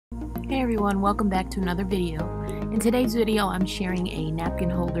Hey everyone, welcome back to another video. In today's video, I'm sharing a napkin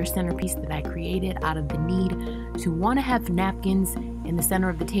holder centerpiece that I created out of the need to want to have napkins in the center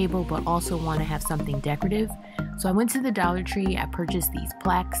of the table, but also want to have something decorative. So I went to the Dollar Tree, I purchased these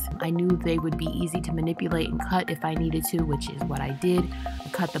plaques. I knew they would be easy to manipulate and cut if I needed to, which is what I did. I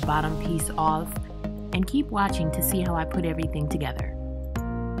cut the bottom piece off, and keep watching to see how I put everything together.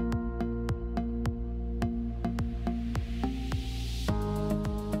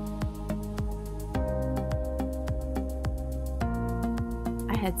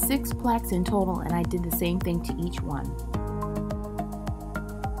 I had 6 plaques in total, and I did the same thing to each one.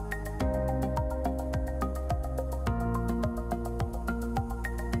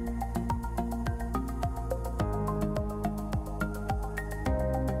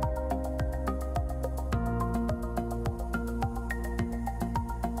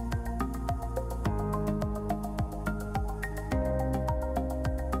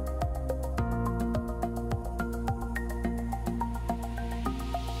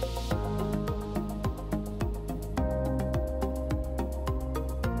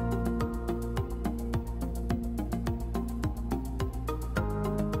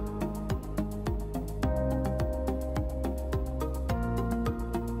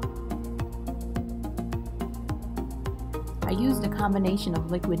 I used a combination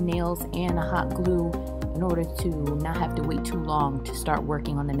of liquid nails and a hot glue in order to not have to wait too long to start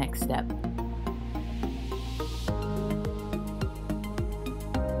working on the next step.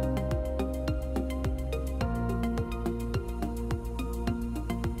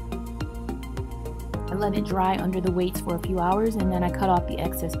 I let it dry under the weights for a few hours, and then I cut off the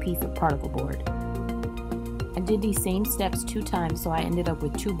excess piece of particle board. I did these same steps 2 times, so I ended up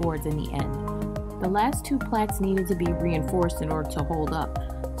with 2 boards in the end. The last 2 plaques needed to be reinforced in order to hold up,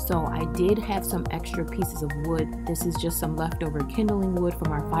 so I did have some extra pieces of wood. This is just some leftover kindling wood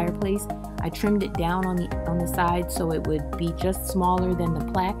from our fireplace. I trimmed it down on the side so it would be just smaller than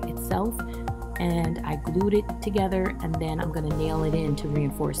the plaque itself, and I glued it together, and then I'm going to nail it in to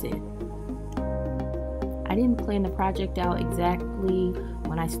reinforce it. I didn't plan the project out exactly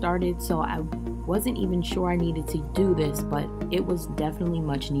when I started, so I wasn't even sure I needed to do this, but it was definitely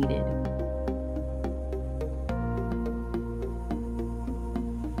much needed.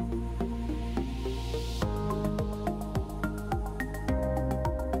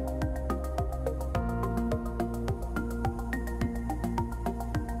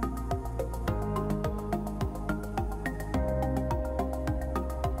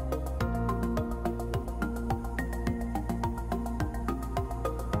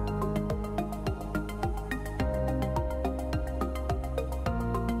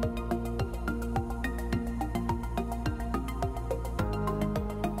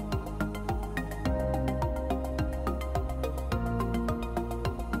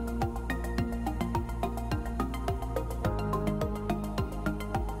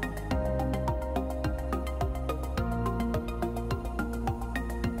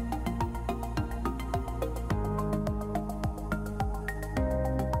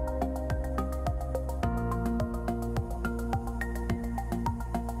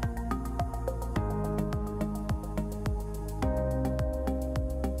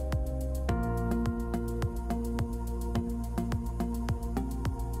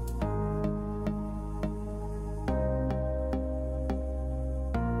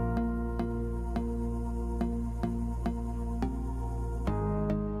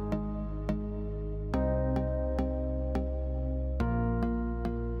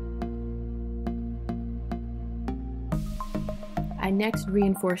 I next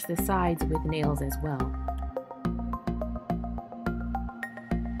reinforced the sides with nails as well.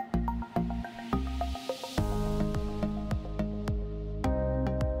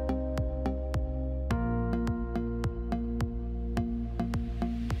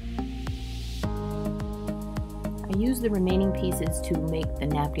 I used the remaining pieces to make the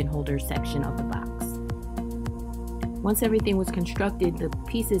napkin holder section of the box. Once everything was constructed, the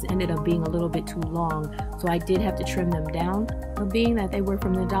pieces ended up being a little bit too long, so I did have to trim them down. But being that they were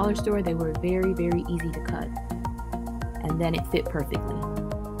from the dollar store, they were very, very easy to cut. And then it fit perfectly.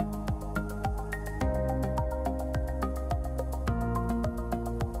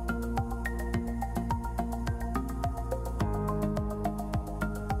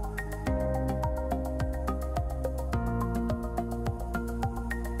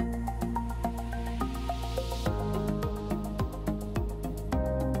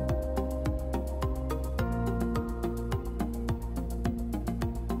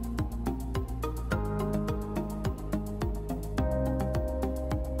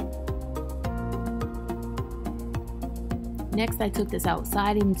 Next, I took this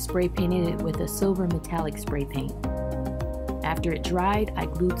outside and spray painted it with a silver metallic spray paint. After it dried, I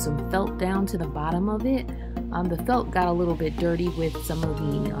glued some felt down to the bottom of it. The felt got a little bit dirty with some of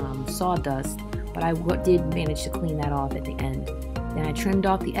the sawdust, but I did manage to clean that off at the end. Then I trimmed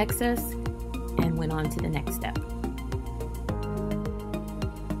off the excess and went on to the next step.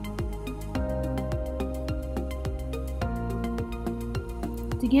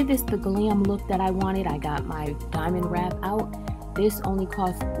 To give this the glam look that I wanted, I got my diamond wrap out. This only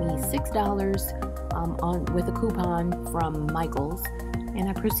cost me $6 with a coupon from Michaels, and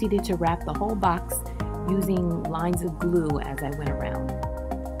I proceeded to wrap the whole box using lines of glue as I went around.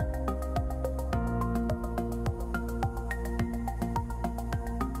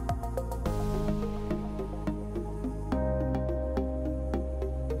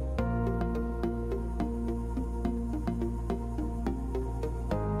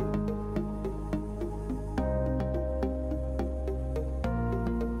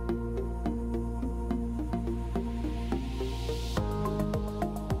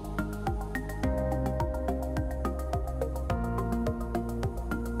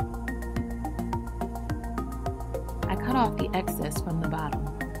 Cut off the excess from the bottom.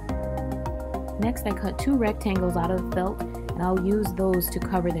 Next, I cut 2 rectangles out of felt, and I'll use those to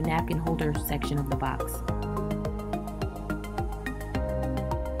cover the napkin holder section of the box.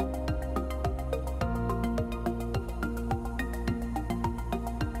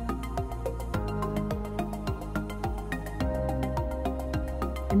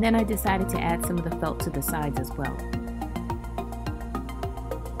 And then I decided to add some of the felt to the sides as well.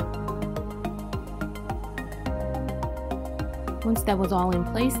 Once that was all in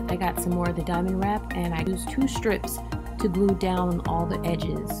place, I got some more of the diamond wrap and I used 2 strips to glue down all the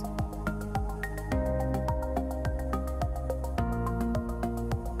edges.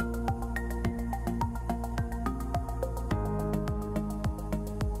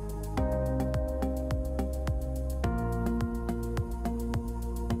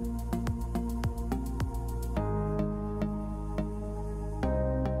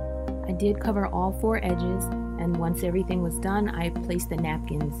 I did cover all 4 edges, and once everything was done, I placed the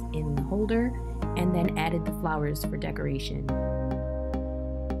napkins in the holder and then added the flowers for decoration.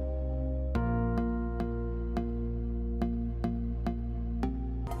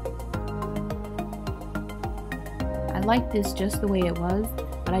 I like this just the way it was,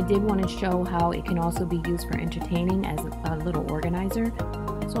 but I did want to show how it can also be used for entertaining as a little organizer,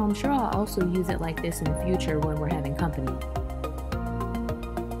 so I'm sure I'll also use it like this in the future when we're having company.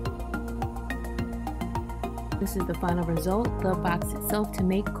 This is the final result. The box itself to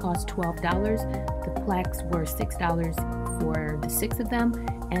make cost $12. The plaques were $6 for the 6 of them,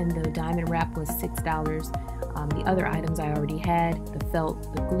 and the diamond wrap was $6. The other items I already had, the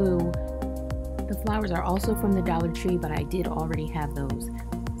felt, the glue. The flowers are also from the Dollar Tree, but I did already have those.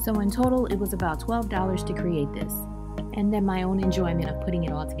 So in total, it was about $12 to create this, and then my own enjoyment of putting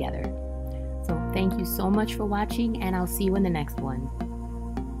it all together. So thank you so much for watching, and I'll see you in the next one.